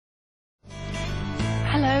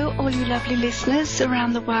all you lovely listeners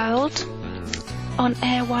around the world on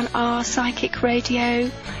Air 1R Psychic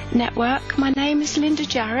Radio Network. My name is Linda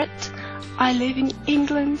Jarrett. I live in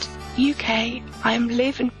England, UK. I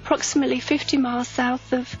live approximately 50 miles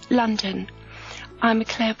south of London. I'm a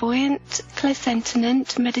clairvoyant,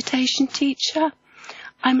 clairsentient meditation teacher.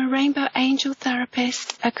 I'm a rainbow angel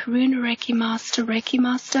therapist, a Karuna Reiki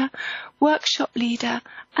master, workshop leader,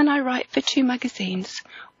 and I write for 2 magazines,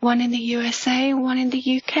 one in the USA and one in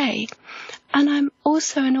the UK. And I'm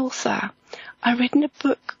also an author. I've written a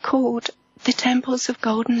book called The Temples of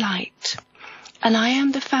Golden Light. And I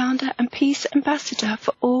am the founder and peace ambassador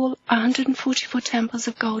for all 144 temples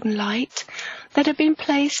of golden light that have been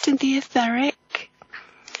placed in the etheric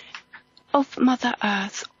of Mother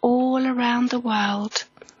Earth all around the world.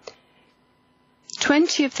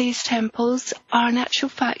 20 of these temples are in actual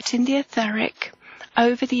fact in the etheric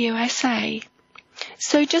over the USA.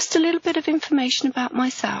 So just a little bit of information about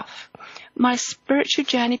myself. My spiritual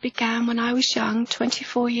journey began when I was young,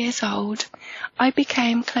 24 years old. I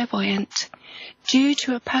became clairvoyant due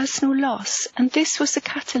to a personal loss, and this was a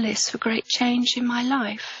catalyst for great change in my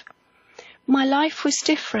life. My life was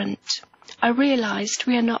different. I realized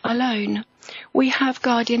we are not alone. We have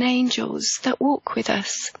guardian angels that walk with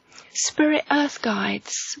us, spirit earth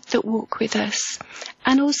guides that walk with us,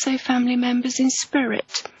 and also family members in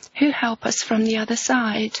spirit who help us from the other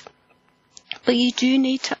side. But you do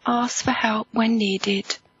need to ask for help when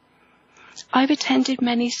needed. I've attended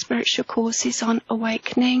many spiritual courses on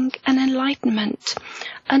awakening and enlightenment,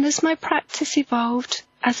 and as my practice evolved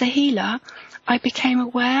as a healer, I became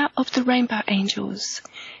aware of the rainbow angels.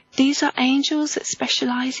 These are angels that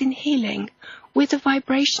specialize in healing with a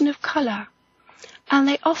vibration of color, and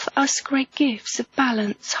they offer us great gifts of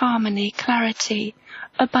balance, harmony, clarity,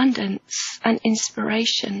 abundance, and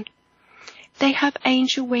inspiration. They have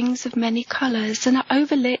angel wings of many colors and are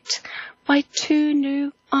overlit by 2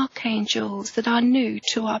 new archangels that are new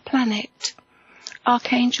to our planet.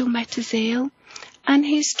 Archangel Metaziel and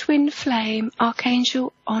his twin flame,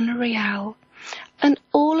 Archangel Honoriel. And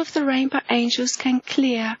all of the rainbow angels can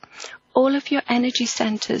clear all of your energy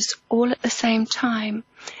centers all at the same time.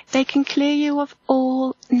 They can clear you of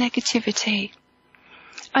all negativity.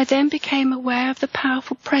 I then became aware of the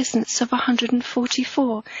powerful presence of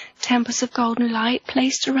 144 temples of golden light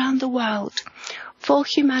placed around the world for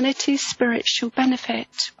humanity's spiritual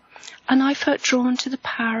benefit, and I felt drawn to the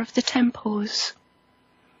power of the temples.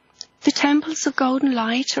 The temples of golden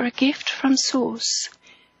light are a gift from Source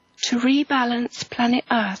to rebalance planet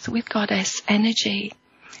Earth with goddess energy,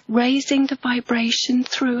 raising the vibration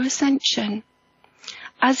through ascension.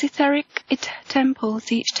 As etheric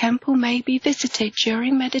temples, each temple may be visited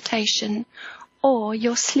during meditation or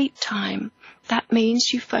your sleep time. That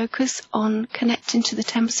means you focus on connecting to the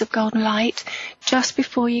temples of golden light just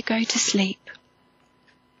before you go to sleep.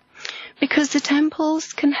 Because the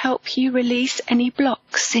temples can help you release any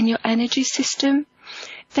blocks in your energy system.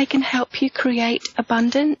 They can help you create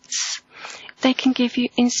abundance. They can give you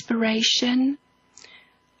inspiration,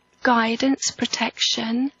 guidance,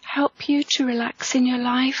 protection, help you to relax in your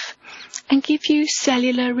life, and give you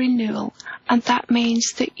cellular renewal. And that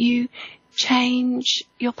means that you change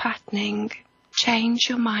your patterning, change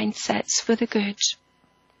your mindsets for the good.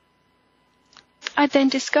 I then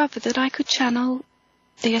discovered that I could channel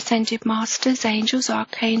the ascended masters, angels,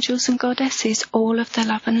 archangels, and goddesses, all of the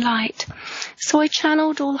love and light. So I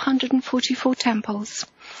channeled all 144 temples.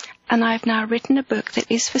 And I've now written a book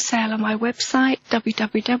that is for sale on my website,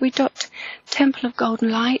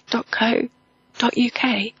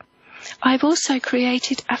 www.templeofgoldenlight.co.uk. I've also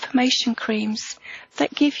created affirmation creams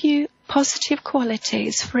that give you positive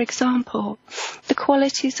qualities. For example, the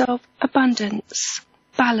qualities of abundance,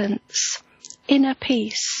 balance, inner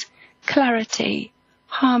peace, clarity,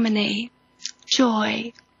 harmony,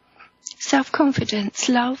 joy, self-confidence,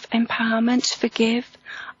 love, empowerment, forgive,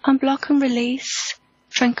 unblock and release,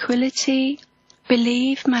 tranquility,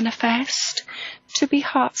 believe, manifest, to be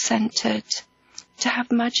heart-centered, to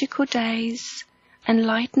have magical days,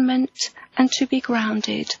 enlightenment, and to be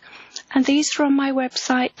grounded. And these are on my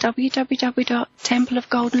website,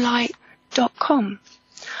 www.templeofgoldenlight.com.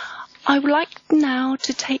 I would like now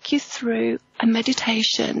to take you through a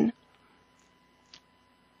meditation.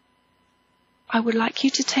 I would like you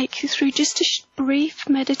to take you through just a brief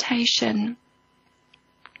meditation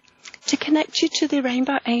to connect you to the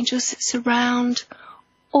rainbow angels that surround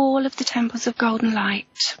all of the temples of golden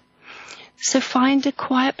light. So find a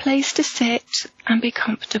quiet place to sit and be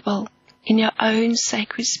comfortable in your own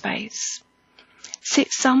sacred space.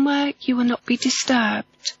 Sit somewhere you will not be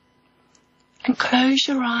disturbed, and close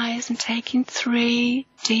your eyes and take in 3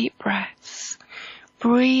 deep breaths.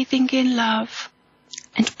 breathing in love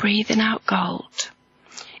and breathing out gold.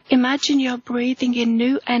 Imagine you're breathing in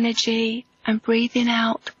new energy and breathing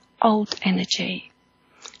out old energy.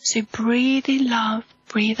 So breathe in love,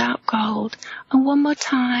 breathe out gold, and one more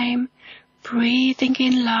time, breathing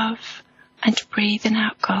in love and breathing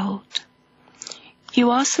out gold. You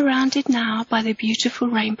are surrounded now by the beautiful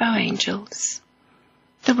rainbow angels.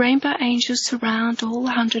 The rainbow angels surround all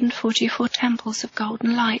 144 temples of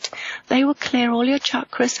golden light. They will clear all your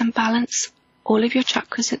chakras and balance all of your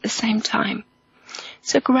chakras at the same time.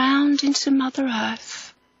 So ground into Mother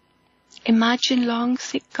Earth. Imagine long,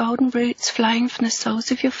 thick golden roots flowing from the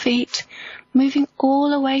soles of your feet, moving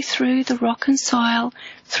all the way through the rock and soil,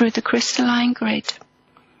 through the crystalline grid,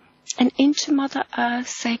 and into Mother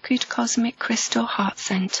Earth's sacred cosmic crystal heart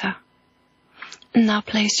center. And now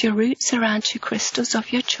place your roots around 2 crystals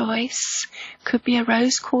of your choice. Could be a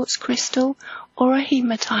rose quartz crystal or a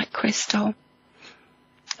hematite crystal.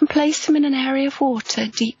 And place them in an area of water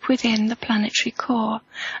deep within the planetary core,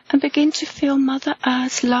 and begin to feel Mother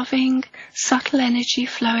Earth's loving, subtle energy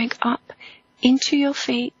flowing up into your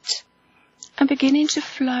feet and beginning to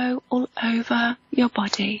flow all over your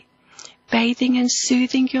body, bathing and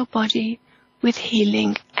soothing your body with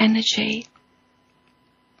healing energy.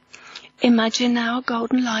 Imagine now a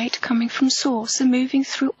golden light coming from Source and moving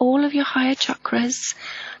through all of your higher chakras,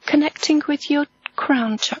 connecting with your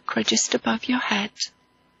crown chakra just above your head.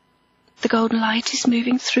 The golden light is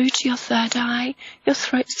moving through to your third eye, your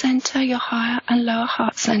throat center, your higher and lower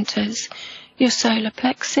heart centers, your solar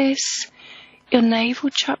plexus, your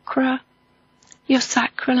navel chakra, your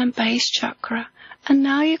sacral and base chakra. And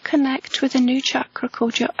now you connect with a new chakra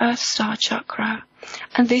called your Earth Star chakra.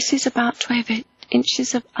 And this is about 12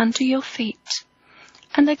 inches under your feet.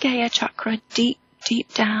 And the Gaia chakra deep,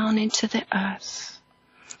 deep down into the earth.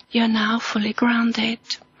 You're now fully grounded.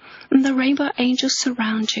 And the rainbow angels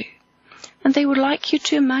surround you. And they would like you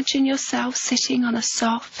to imagine yourself sitting on a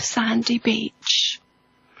soft, sandy beach,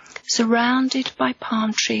 surrounded by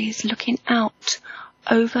palm trees, looking out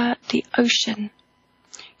over the ocean.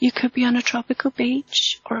 You could be on a tropical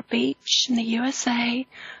beach, or a beach in the USA,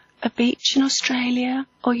 a beach in Australia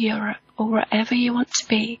or Europe, or wherever you want to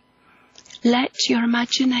be. Let your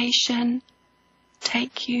imagination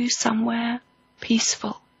take you somewhere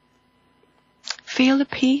peaceful. Feel the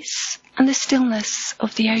peace and the stillness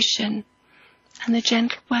of the ocean, and the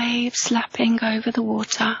gentle waves lapping over the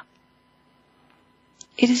water.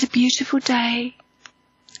 It is a beautiful day.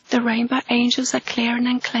 The rainbow angels are clearing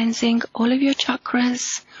and cleansing all of your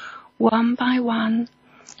chakras, one by one.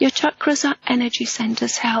 Your chakras are energy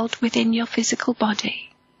centers held within your physical body.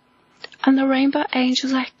 And the rainbow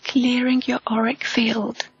angels are clearing your auric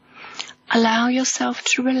field. Allow yourself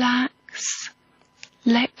to relax.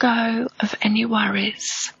 Let go of any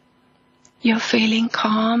worries. You're feeling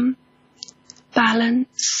calm,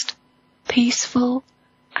 balanced, peaceful,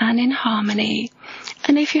 and in harmony.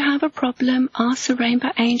 And if you have a problem, ask the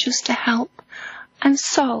rainbow angels to help and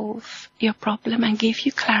solve your problem and give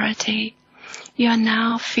you clarity. You are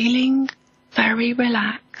now feeling very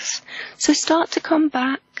relaxed. So start to come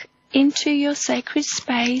back into your sacred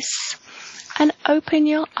space and open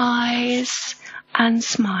your eyes and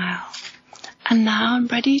smile. And now I'm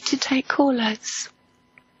ready to take callers.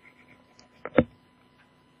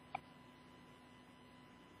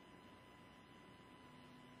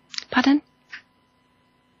 Pardon?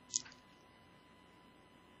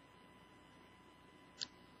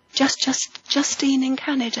 Justine in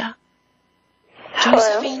Canada. Hello.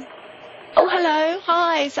 Josephine. Oh, hello.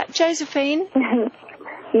 Hi, is that Josephine?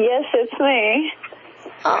 Yes, it's me.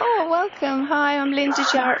 Oh, welcome. Hi, I'm Linda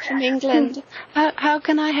Jarrett from England. How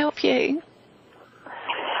can I help you?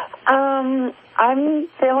 I'm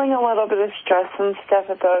feeling a little bit of stress and stuff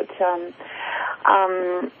about,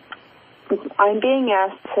 I'm being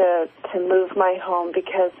asked to move my home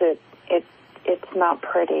because it's not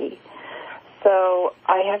pretty. So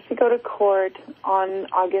I have to go to court on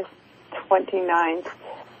August 29th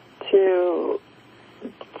to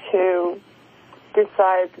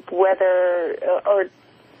decide whether or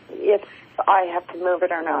if I have to move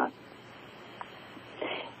it or not.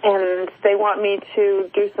 And they want me to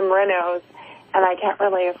do some renos, and I can't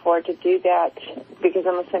really afford to do that because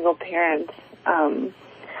I'm a single parent, 2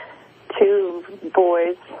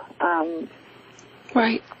 boys.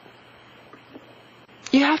 Right.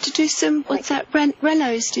 You have to do some, what's that,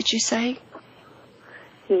 renos, did you say?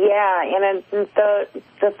 Yeah, and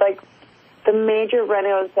the major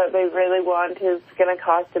renos that they really want is going to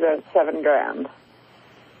cost about $7,000.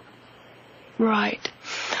 Right.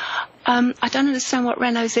 I don't understand what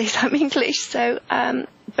renos is. I'm English, so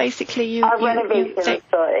basically you... renovation,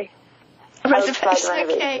 sorry. Reservations,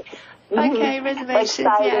 renovation. okay. Okay, reservations,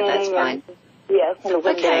 like yeah, that's fine. Yes, and the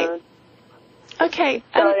windows. Okay.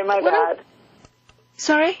 Sorry, my bad.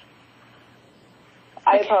 Sorry?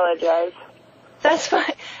 I apologize. That's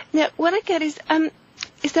fine. Now, what I get is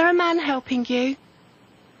there a man helping you?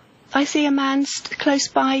 I see a man close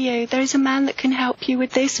by you. There is a man that can help you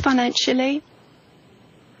with this financially.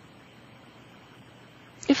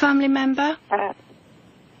 Your family member?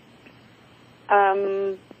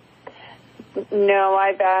 No,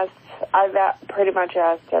 I've pretty much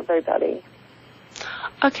asked everybody.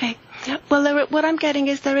 Okay. Well, what I'm getting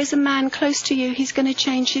is there is a man close to you. He's going to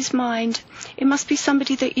change his mind. It must be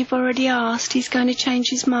somebody that you've already asked. He's going to change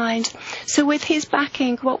his mind. So with his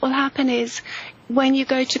backing, what will happen is when you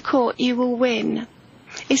go to court, you will win.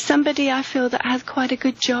 Is somebody I feel that has quite a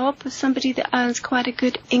good job, somebody that earns quite a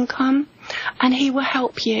good income, and he will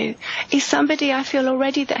help you. Is somebody I feel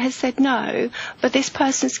already that has said no, but this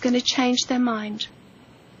person's going to change their mind.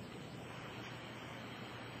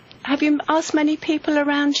 Have you asked many people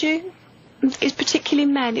around you? It's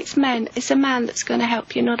particularly men. It's men. It's a man that's going to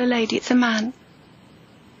help you, not a lady. It's a man.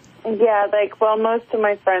 Yeah, most of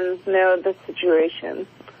my friends know the situation.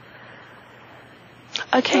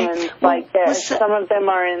 Okay. And, some of them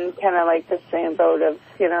are in kind of like the same boat of,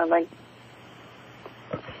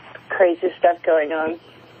 crazy stuff going on.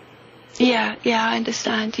 Yeah, I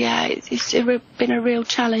understand. Yeah, it's been a real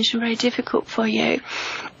challenge and very difficult for you.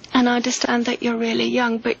 And I understand that you're really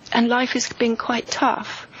young, and life has been quite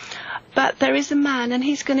tough. But there is a man, and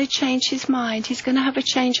he's going to change his mind. He's going to have a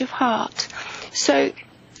change of heart. So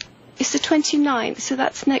it's the 29th, so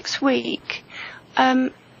that's next week.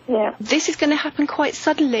 Yeah. This is going to happen quite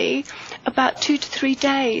suddenly, about 2 to 3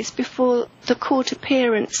 days before the court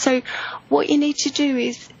appearance. So what you need to do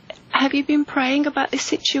is, have you been praying about this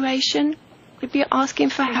situation? Have you been asking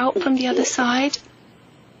for help from the other side?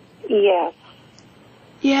 Yes.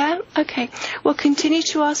 Yeah? Okay. Well, continue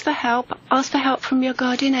to ask for help. Ask for help from your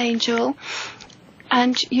guardian angel.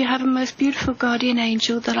 And you have a most beautiful guardian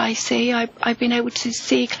angel that I see. I've been able to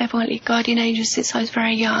see clairvoyantly guardian angels since I was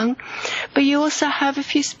very young. But you also have a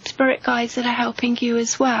few spirit guides that are helping you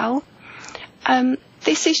as well.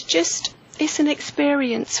 This is it's an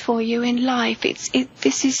experience for you in life.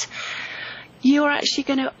 You're actually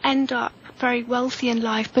going to end up very wealthy in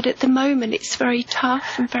life, but at the moment it's very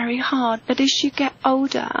tough and very hard. But as you get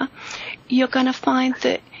older, you're going to find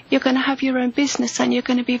that you're going to have your own business and you're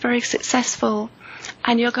going to be very successful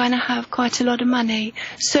and you're going to have quite a lot of money.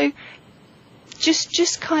 So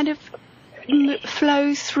just kind of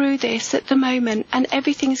flow through this at the moment and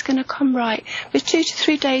everything's going to come right. But 2 to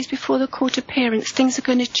 3 days before the court appearance, things are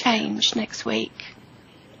going to change next week.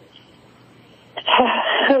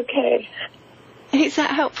 Okay. Is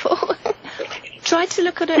that helpful? Try to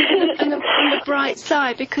look at it on the bright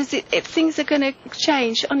side, because if things are going to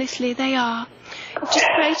change, honestly, they are. Just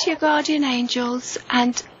pray to your guardian angels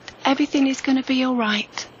and everything is going to be all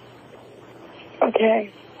right.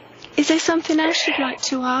 Okay. Is there something else you'd like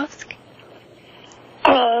to ask?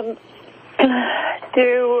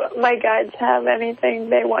 Do my guides have anything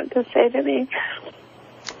they want to say to me?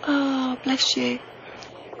 Oh, bless you.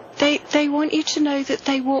 They want you to know that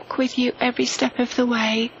they walk with you every step of the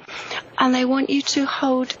way, and they want you to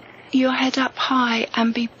hold your head up high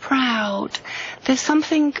and be proud. There's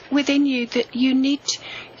something within you that you need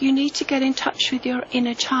to get in touch with your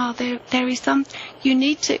inner child. There is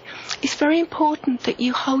it's very important that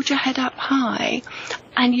you hold your head up high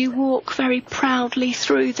and you walk very proudly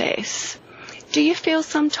through this. Do you feel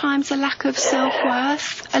sometimes a lack of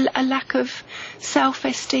self-worth, a lack of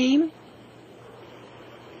self-esteem?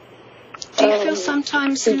 Do you feel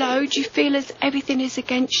sometimes low? Do you feel as everything is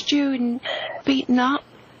against you and beaten up?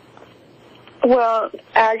 Well,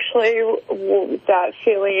 actually, that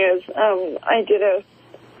feeling is, I did a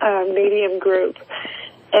medium group,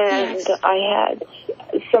 and yes. I had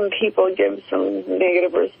some people give some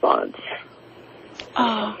negative response.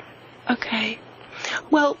 Oh, okay.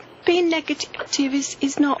 Well, being negative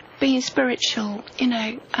is not being spiritual,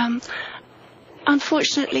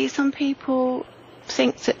 Unfortunately, some people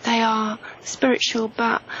think that they are spiritual,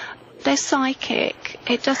 but they're psychic.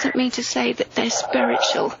 It doesn't mean to say that they're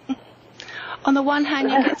spiritual. On the one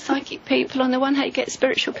hand, you get psychic people. On the one hand, you get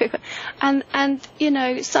spiritual people. And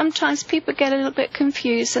sometimes people get a little bit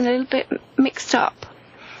confused and a little bit mixed up.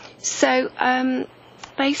 So,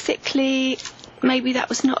 basically, maybe that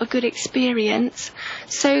was not a good experience.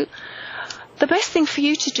 So, the best thing for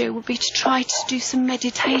you to do would be to try to do some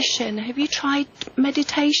meditation. Have you tried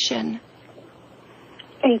meditation?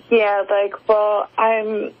 Yeah,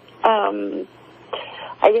 I'm,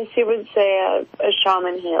 I guess you would say a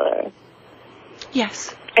shaman healer.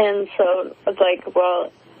 Yes. And so it's like,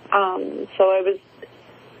 well,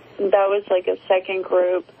 that was like a second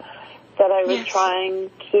group that I was trying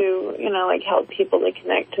to, like help people to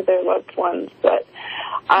connect to their loved ones. But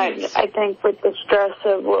I think with the stress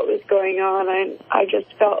of what was going on, I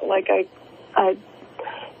just felt like I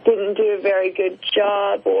didn't do a very good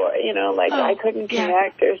job, or, I couldn't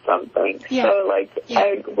connect or something. Yeah. So, I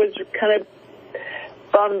was kind of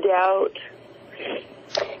bummed out.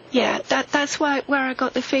 Yeah, that's where I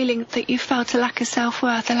got the feeling that you felt a lack of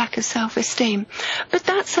self-worth, a lack of self-esteem. But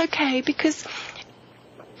that's okay, because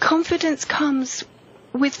confidence comes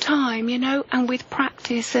with time, and with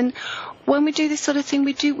practice. And when we do this sort of thing,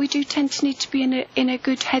 we do tend to need to be in a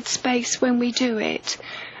good headspace when we do it.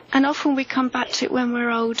 And often we come back to it when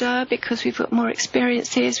we're older because we've got more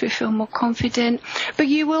experiences, we feel more confident. But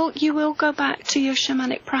you will go back to your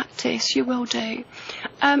shamanic practice. You will do.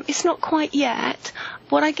 It's not quite yet.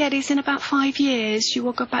 What I get is in about 5 years, you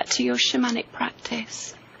will go back to your shamanic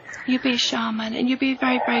practice. You'll be a shaman, and you'll be a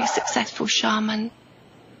very, very successful shaman.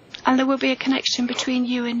 And there will be a connection between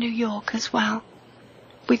you and New York as well,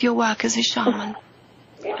 with your work as a shaman.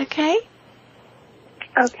 Okay?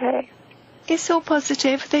 Okay. It's all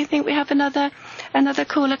positive. They think we have another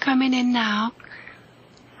caller coming in now.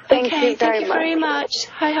 Thank you very much.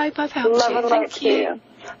 I hope I've helped love you. And Thank you.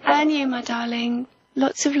 And you, my darling.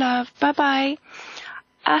 Lots of love. Bye-bye.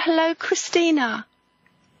 Hello, Christina.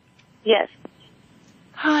 Yes.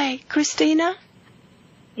 Hi, Christina?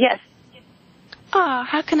 Yes.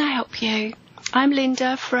 How can I help you? I'm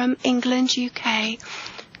Linda from England, UK.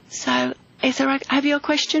 So, have you a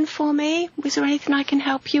question for me? Was there anything I can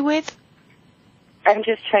help you with? I'm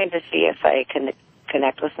just trying to see if I can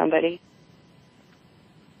connect with somebody.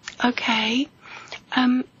 Okay.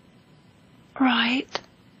 Right.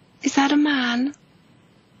 Is that a man?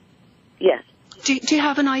 Yes. Do you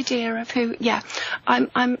have an idea of who? Yeah.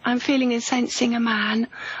 I'm feeling and sensing a man.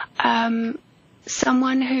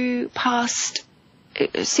 Someone who passed.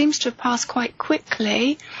 It seems to have passed quite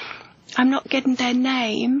quickly. I'm not getting their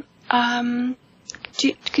name. Could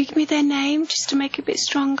you give me their name just to make it a bit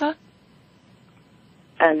stronger?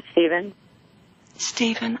 Stephen.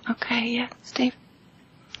 Stephen. Okay. Yeah. Stephen.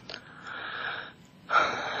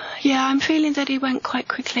 Yeah, I'm feeling that he went quite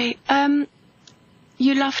quickly.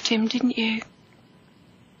 You loved him, didn't you?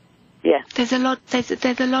 Yeah. There's a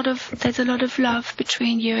lot of love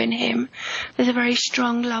between you and him. There's a very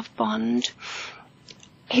strong love bond.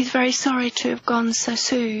 He's very sorry to have gone so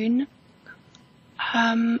soon.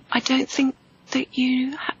 I don't think that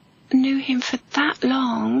you knew him for that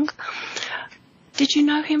long. Did you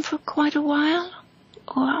know him for quite a while?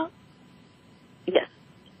 Or? Yes.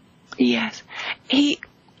 Yes.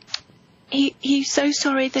 He's so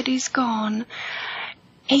sorry that he's gone.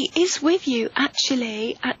 He is with you,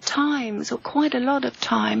 actually, at times, or quite a lot of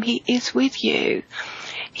time, he is with you.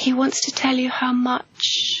 He wants to tell you how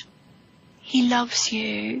much he loves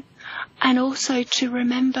you, and also to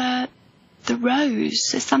remember the rose.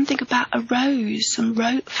 There's something about a rose, and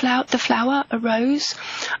the flower, a rose,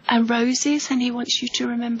 and roses, and he wants you to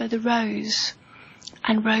remember the rose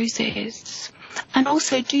and roses. And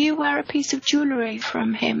also, do you wear a piece of jewellery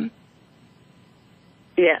from him?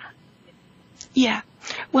 Yeah. Yeah.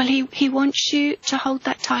 Well, he wants you to hold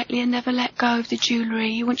that tightly and never let go of the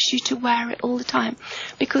jewellery. He wants you to wear it all the time,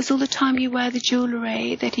 because all the time you wear the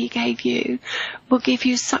jewellery that he gave you will give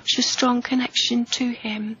you such a strong connection to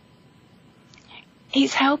him.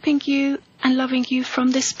 He's helping you and loving you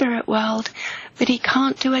from the spirit world, but he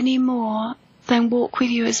can't do any more than walk with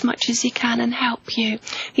you as much as he can and help you.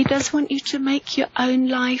 He does want you to make your own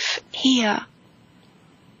life here.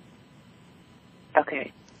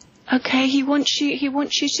 Okay. Okay, he wants you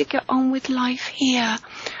to get on with life here.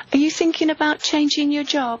 Are you thinking about changing your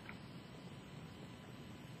job?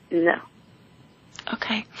 No.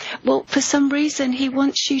 Okay. Well, for some reason, he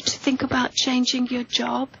wants you to think about changing your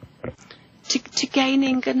job, to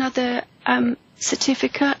gaining another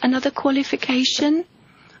certificate, another qualification.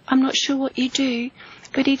 I'm not sure what you do,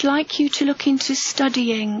 but he'd like you to look into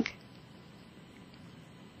studying.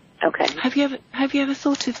 Okay. Have you ever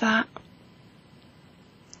thought of that?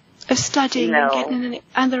 Of studying No. and getting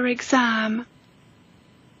another exam?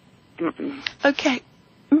 Mm-mm. Okay.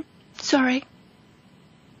 Sorry.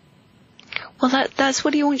 Well, that's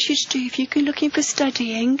what he wants you to do. If you can look in for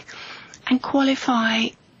studying and qualify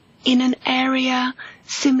in an area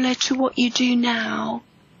similar to what you do now,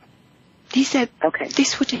 he said, okay,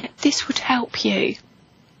 this would help you.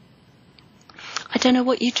 I don't know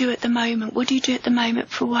what you do at the moment. What do you do at the moment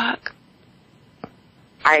for work?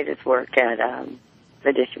 I just work at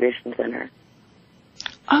the distribution center.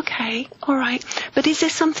 Okay, all right. But is there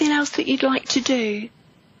something else that you'd like to do?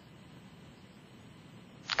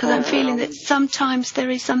 Because I'm feeling that sometimes there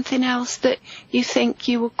is something else that you think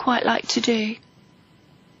you would quite like to do.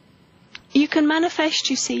 You can manifest,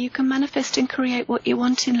 you see, you can manifest and create what you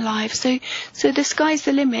want in life. So the sky's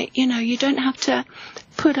the limit, you know, you don't have to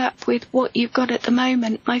put up with what you've got at the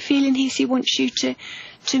moment. My feeling is he wants you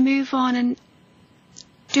to move on and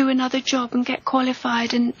do another job and get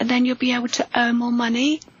qualified, and then you'll be able to earn more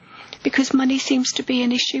money, because money seems to be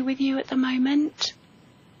an issue with you at the moment.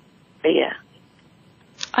 Yeah.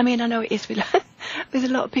 I mean, I know it is with a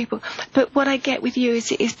lot of people, but what I get with you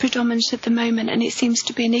is it is predominant at the moment, and it seems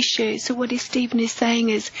to be an issue. So what Stephen is saying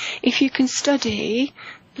is, if you can study,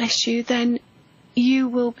 bless you, then you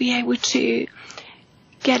will be able to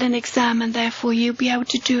get an exam, and therefore you'll be able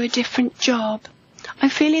to do a different job. I'm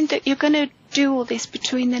feeling that you're going to do all this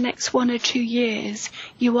between the next 1 or 2 years.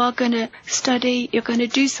 You are going to study, you're going to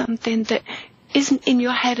do something that isn't in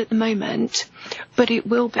your head at the moment, but it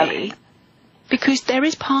will be. Okay. Because there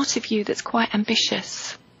is part of you that's quite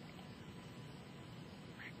ambitious.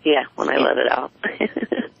 Yeah, when I let it out.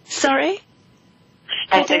 Sorry?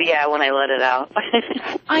 I said, yeah, when I let it out.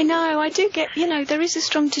 I know, I do get, you know, there is a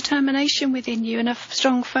strong determination within you and a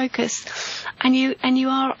strong focus, and you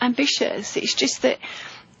are ambitious. It's just that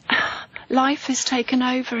life has taken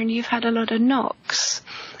over and you've had a lot of knocks,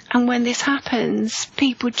 and when this happens,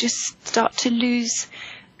 people just start to lose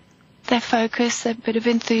their focus, their bit of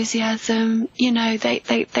enthusiasm, you know,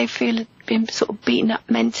 they feel been sort of beaten up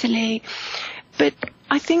mentally. But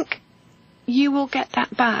I think you will get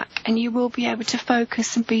that back, and you will be able to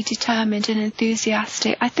focus and be determined and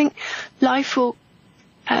enthusiastic. I think life will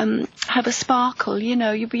have a sparkle, you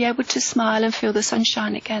know, you'll be able to smile and feel the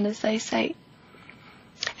sunshine again, as they say.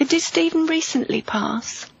 Did Stephen recently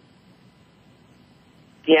pass?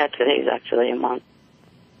 Yeah, today's actually a month.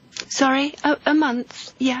 Sorry? A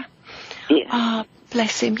month? Yeah. Yeah. Ah,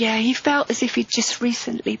 bless him. Yeah, he felt as if he'd just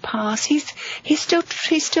recently passed. He's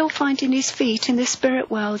still finding his feet in the spirit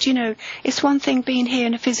world. You know, it's one thing being here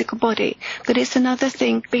in a physical body, but it's another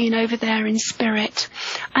thing being over there in spirit.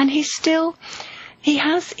 And he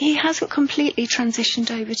hasn't completely transitioned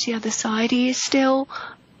over to the other side. He is still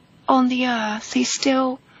on the earth.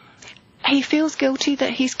 He feels guilty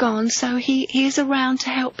that he's gone, so he is around to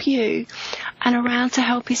help you, and around to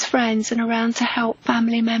help his friends, and around to help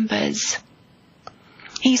family members.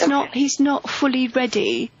 He's not fully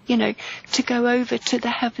ready, you know, to go over to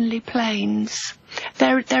the heavenly planes.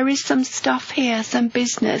 There is some stuff here, some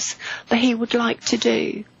business that he would like to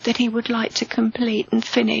do, that he would like to complete and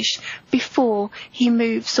finish before he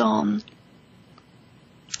moves on.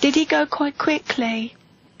 Did he go quite quickly?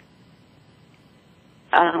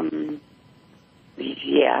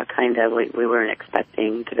 Yeah, kind of. We weren't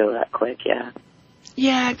expecting to go that quick, yeah.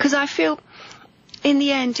 Yeah, because I feel in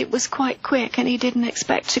the end it was quite quick, and he didn't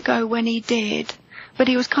expect to go when he did. But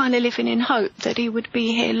he was kind of living in hope that he would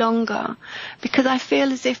be here longer, because I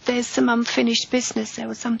feel as if there's some unfinished business. There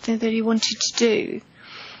was something that he wanted to do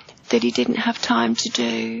that he didn't have time to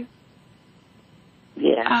do.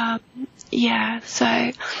 Yeah. Yeah,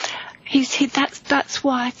 so that's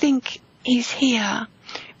why I think he's here,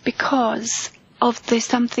 because of there's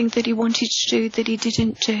something that he wanted to do that he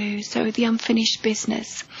didn't do, so the unfinished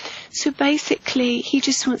business. So basically, he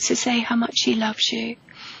just wants to say how much he loves you,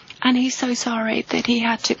 and he's so sorry that he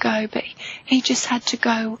had to go, but he just had to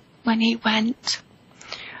go when he went.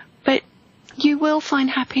 But you will find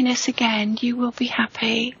happiness again. You will be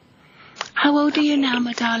happy. How old are you now,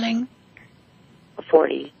 my darling?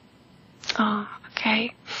 40. Oh,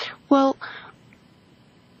 okay. Well,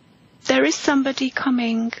 there is somebody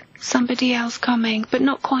else coming, but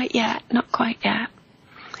not quite yet.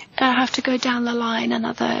 I have to go down the line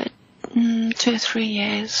another 2 or 3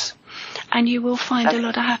 years, and you will find a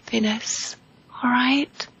lot of happiness. All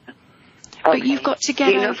right? Okay. But you've got to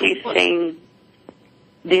get over. Do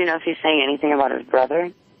you know if he's saying anything about his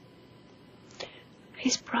brother?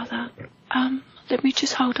 His brother? Let me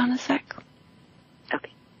just hold on a sec.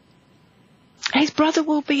 Okay. His brother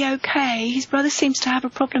will be okay. His brother seems to have a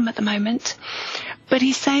problem at the moment, but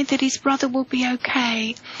he's saying that his brother will be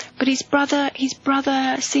okay. But his brother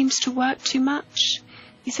seems to work too much.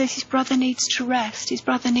 He says his brother needs to rest. His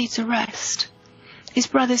brother needs a rest. His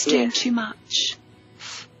brother's doing too much.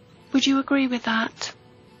 Would you agree with that?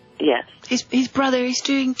 Yes. His brother is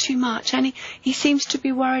doing too much, and he seems to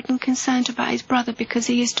be worried and concerned about his brother because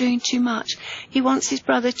he is doing too much. He wants his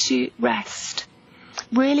brother to rest.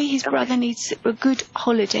 Really, his brother needs a good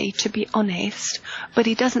holiday, to be honest, but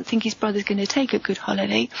he doesn't think his brother's going to take a good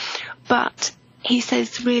holiday. But he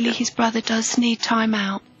says really his brother does need time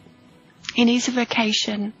out. He needs a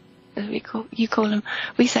vacation, as you call them.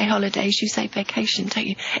 We say holidays, you say vacation, don't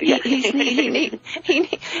you? Yeah.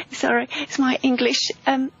 Sorry, it's my English.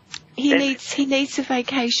 He needs a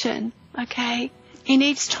vacation, okay? He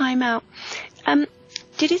needs time out.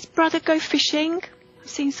 Did his brother go fishing? I've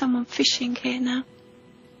seen someone fishing here now.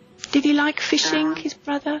 Did he like fishing, his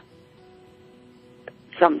brother?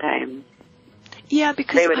 Sometimes. Yeah,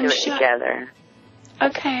 because they would do it together.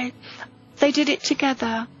 Okay, they did it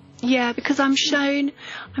together. Yeah, because I'm shown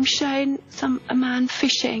a man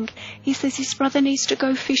fishing. He says his brother needs to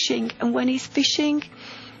go fishing, and when he's fishing,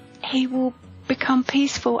 he will become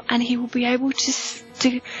peaceful and he will be able to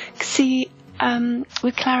see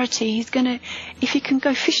with clarity. If he can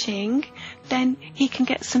go fishing, then he can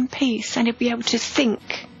get some peace and he'll be able to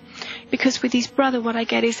think. Because with his brother, what I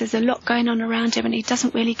get is there's a lot going on around him and he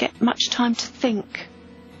doesn't really get much time to think.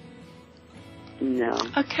 No.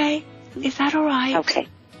 Okay, is that all right? Okay.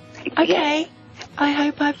 Okay, Yes. I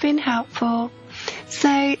hope I've been helpful.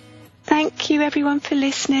 So, thank you everyone for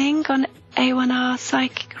listening on A1R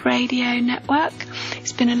Psychic Radio Network.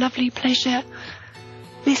 It's been a lovely pleasure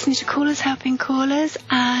listening to Callers Helping Callers,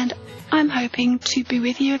 and I'm hoping to be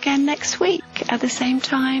with you again next week at the same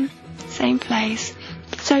time, same place.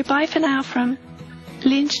 So bye for now from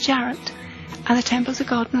Lynn Jarrett and the Temples of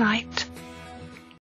Golden Light.